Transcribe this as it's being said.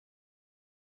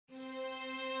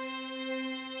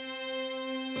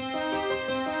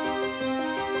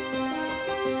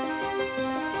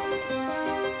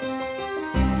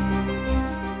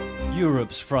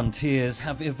Europe's frontiers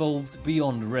have evolved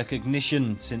beyond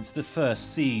recognition since the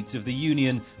first seeds of the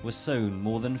Union were sown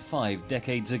more than 5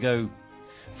 decades ago.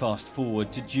 Fast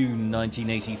forward to June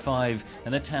 1985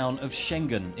 and the town of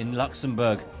Schengen in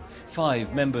Luxembourg.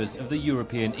 5 members of the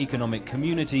European Economic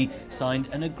Community signed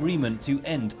an agreement to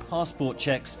end passport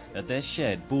checks at their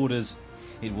shared borders.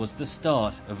 It was the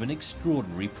start of an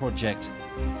extraordinary project.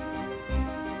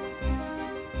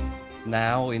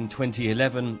 Now, in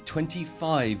 2011,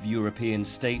 25 European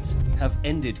states have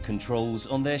ended controls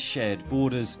on their shared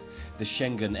borders. The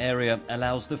Schengen area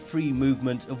allows the free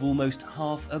movement of almost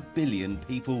 500 million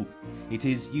people. It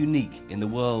is unique in the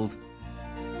world.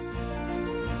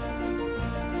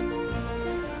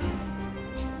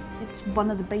 It's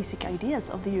one of the basic ideas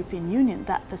of the European Union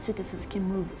that the citizens can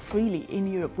move freely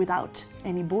in Europe without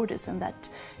any borders, and that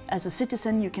as a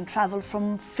citizen you can travel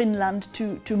from Finland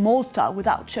to Malta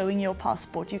without showing your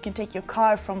passport. You can take your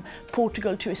car from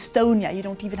Portugal to Estonia. You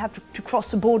don't even have to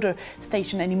cross a border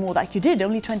station anymore like you did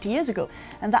only 20 years ago.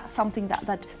 And that's something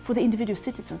that for the individual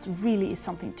citizens really is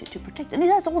something to protect. And it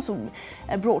has also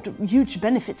brought huge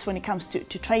benefits when it comes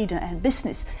to trade and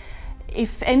business.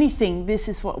 If anything, this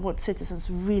is what citizens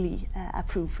really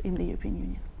approve in the European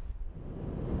Union.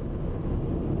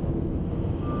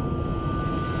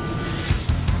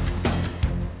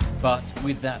 But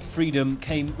with that freedom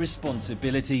came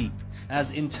responsibility.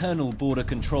 As internal border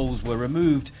controls were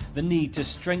removed, the need to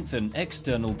strengthen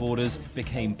external borders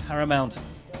became paramount.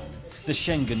 The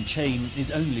Schengen chain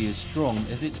is only as strong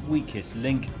as its weakest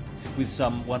link. With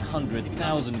some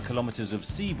 100,000 kilometers of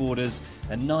sea borders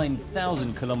and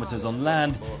 9,000 kilometers on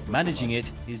land, managing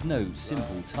it is no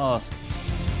simple task.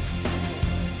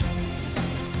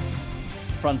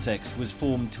 Frontex was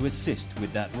formed to assist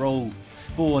with that role.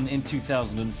 Born in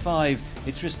 2005,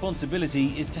 its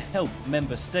responsibility is to help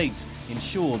member states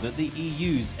ensure that the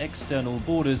EU's external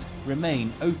borders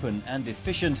remain open and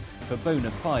efficient for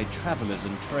bona fide travellers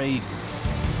and trade,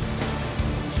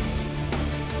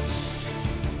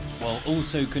 while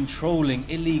also controlling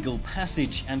illegal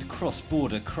passage and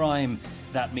cross-border crime.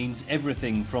 That means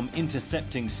everything from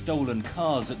intercepting stolen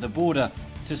cars at the border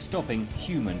to stopping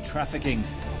human trafficking.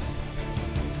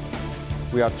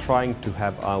 We are trying to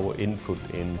have our input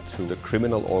into the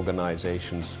criminal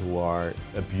organizations who are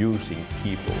abusing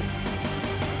people.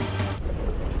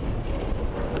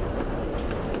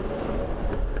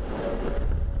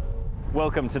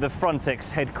 Welcome to the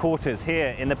Frontex headquarters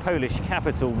here in the Polish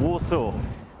capital, Warsaw.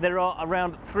 There are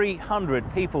around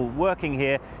 300 people working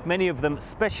here, many of them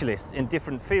specialists in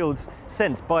different fields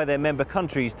sent by their member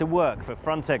countries to work for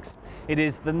Frontex. It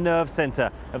is the nerve centre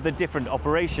of the different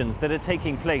operations that are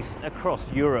taking place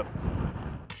across Europe.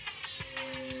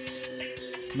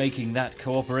 Making that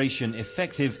cooperation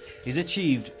effective is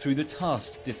achieved through the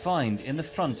tasks defined in the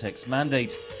Frontex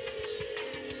mandate.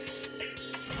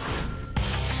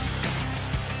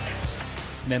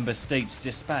 Member states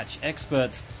dispatch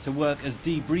experts to work as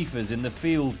debriefers in the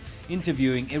field,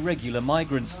 interviewing irregular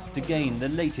migrants to gain the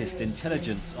latest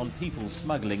intelligence on people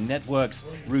smuggling networks,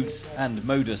 routes and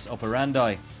modus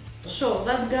operandi. So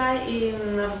that guy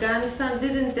in Afghanistan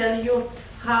didn't tell you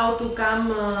how to come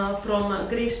from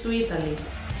Greece to Italy.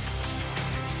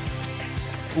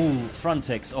 All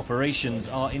Frontex operations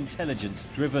are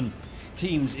intelligence-driven.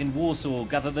 Teams in Warsaw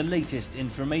gather the latest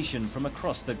information from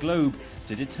across the globe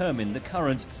to determine the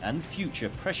current and future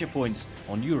pressure points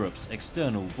on Europe's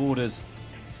external borders.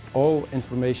 All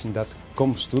information that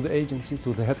comes to the agency,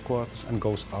 to the headquarters and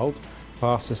goes out,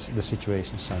 passes the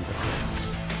situation center.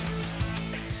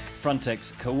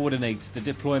 Frontex coordinates the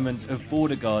deployment of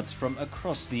border guards from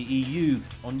across the EU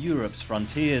on Europe's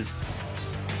frontiers.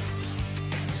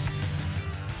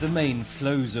 The main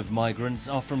flows of migrants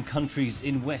are from countries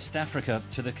in West Africa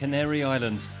to the Canary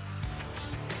Islands,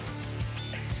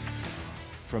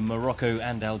 from Morocco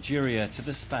and Algeria to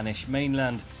the Spanish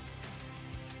mainland,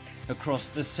 across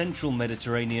the central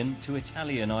Mediterranean to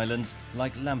Italian islands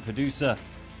like Lampedusa,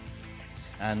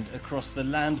 and across the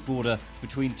land border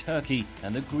between Turkey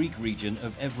and the Greek region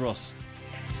of Evros.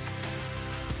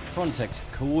 Frontex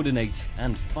coordinates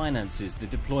and finances the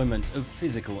deployment of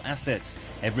physical assets,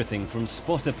 everything from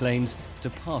spotter planes to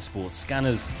passport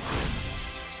scanners.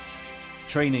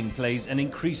 Training plays an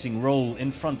increasing role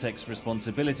in Frontex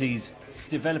responsibilities,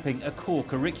 developing a core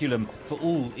curriculum for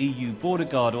all EU border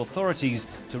guard authorities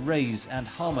to raise and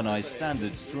harmonise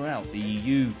standards throughout the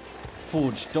EU.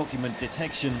 Forged document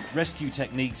detection, rescue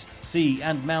techniques, sea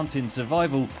and mountain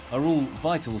survival are all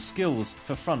vital skills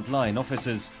for frontline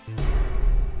officers.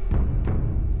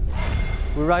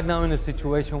 We're right now in a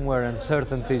situation where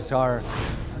uncertainties are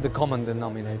the common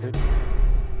denominator.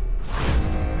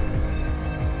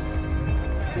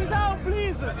 Sit down!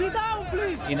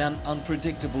 In an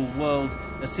unpredictable world,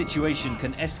 a situation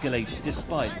can escalate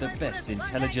despite the best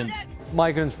intelligence.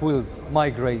 Migrants will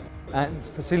migrate, and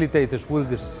facilitators will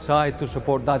decide to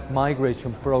support that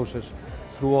migration process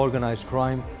through organized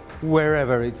crime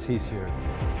wherever it's easier.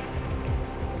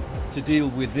 To deal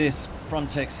with this,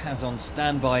 Frontex has on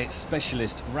standby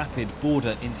specialist rapid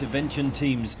border intervention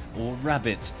teams, or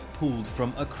RABITs, pulled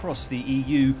from across the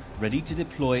EU, ready to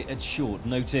deploy at short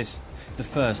notice. The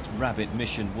first RABIT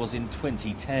mission was in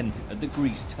 2010 at the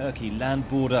Greece-Turkey land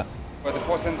border. Where the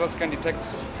force sensors can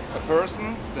detect a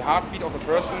person, the heartbeat of a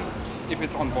person, if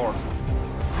it's on board.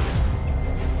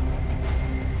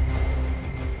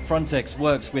 Frontex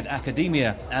works with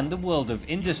academia and the world of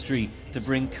industry to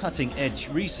bring cutting-edge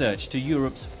research to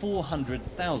Europe's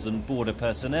 400,000 border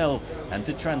personnel and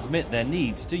to transmit their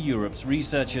needs to Europe's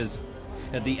researchers.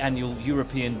 At the annual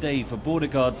European Day for Border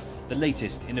Guards, the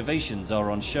latest innovations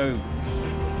are on show.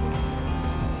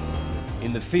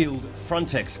 In the field,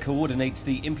 Frontex coordinates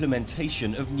the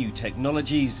implementation of new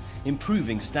technologies,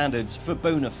 improving standards for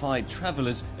bona fide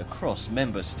travellers across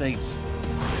member states.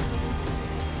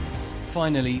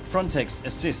 Finally, Frontex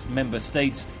assists member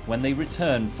states when they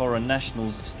return foreign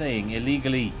nationals staying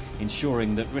illegally,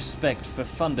 ensuring that respect for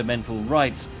fundamental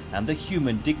rights and the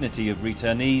human dignity of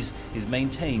returnees is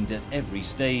maintained at every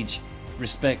stage.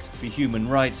 Respect for human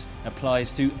rights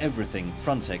applies to everything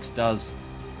Frontex does.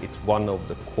 It's one of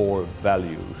the core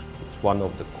values, it's one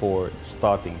of the core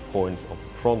starting points of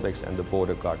Frontex and the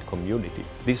border guard community.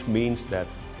 This means that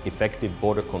effective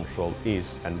border control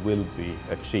is and will be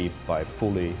achieved by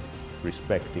fully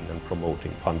respecting and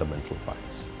promoting fundamental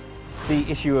rights. The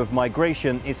issue of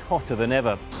migration is hotter than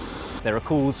ever. There are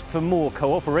calls for more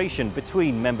cooperation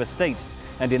between member states,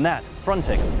 and in that,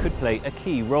 Frontex could play a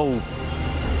key role.